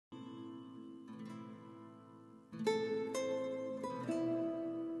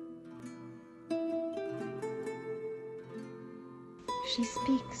She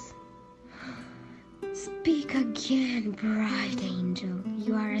speaks. Speak again, bright angel.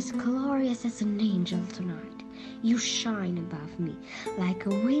 You are as glorious as an angel tonight. You shine above me like a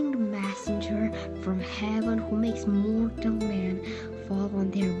winged messenger from heaven who makes mortal men fall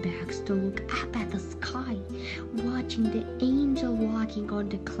on their backs to look up at the sky, watching the angel walking on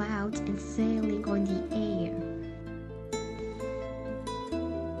the clouds and sailing on the air.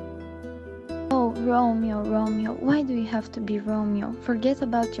 Oh, Romeo, Romeo, why do you have to be Romeo? Forget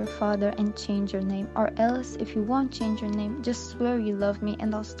about your father and change your name, or else if you won't change your name, just swear you love me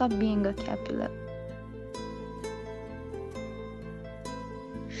and I'll stop being a Capulet.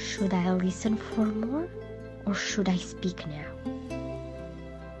 Should I listen for more, or should I speak now?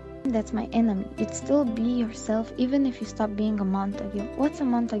 That's my enemy. You'd still be yourself even if you stop being a Montague. What's a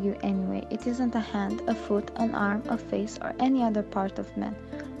Montague anyway? It isn't a hand, a foot, an arm, a face, or any other part of man.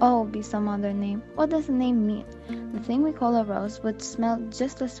 Oh, be some other name. What does a name mean? The thing we call a rose would smell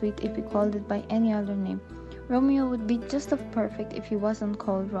just as sweet if we called it by any other name. Romeo would be just as perfect if he wasn't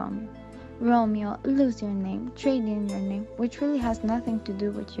called Romeo. Romeo, lose your name, trade in your name, which really has nothing to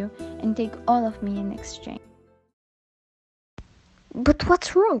do with you, and take all of me in exchange. But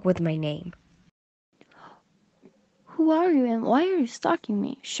what's wrong with my name? Who are you and why are you stalking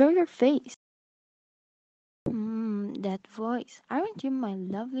me? Show your face. That voice. Aren't you my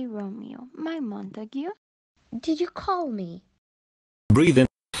lovely Romeo, my Montague? Did you call me? Breathe in,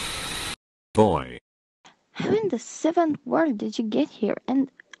 boy. How in the seventh world did you get here? And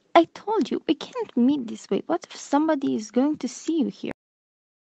I told you, we can't meet this way. What if somebody is going to see you here?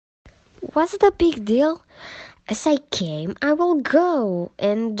 What's the big deal? As I came, I will go,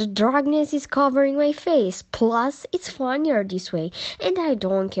 and the darkness is covering my face. Plus, it's funnier this way, and I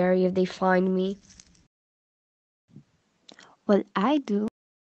don't care if they find me. Well, I do.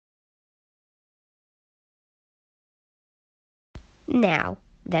 Now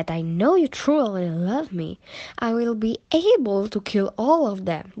that I know you truly love me, I will be able to kill all of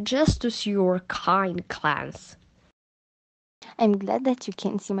them just to see your kind glance. I'm glad that you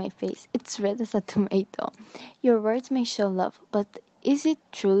can't see my face. It's red as a tomato. Your words may show love, but is it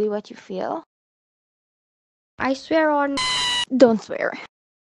truly what you feel? I swear on... Don't swear.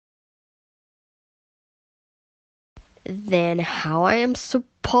 Then how I am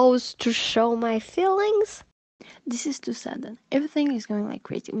supposed to show my feelings? This is too sudden. Everything is going like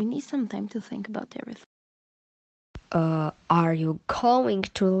crazy. We need some time to think about everything. Are you going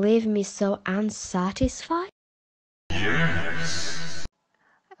to leave me so unsatisfied? Yes.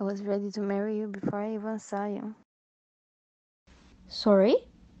 I was ready to marry you before I even saw you. Sorry?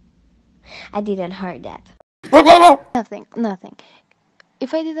 I didn't hear that. Nothing.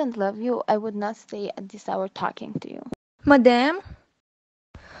 If I didn't love you, I would not stay at this hour talking to you. Madame?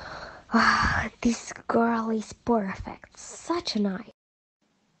 This girl is perfect. Such an eye.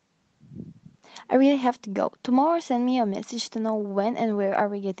 I really have to go. Tomorrow send me a message to know when and where are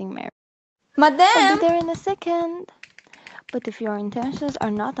we getting married. I'll Madame? be there in a second. But if your intentions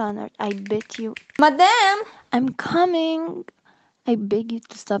are not honored, I bet you... Madame? I'm coming. I beg you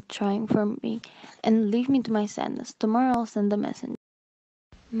to stop trying for me and leave me to my sadness. Tomorrow I'll send a messenger.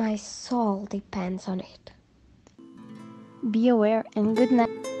 My soul depends on it. Be aware and good night.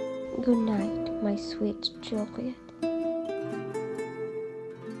 Good night, my sweet Juliet.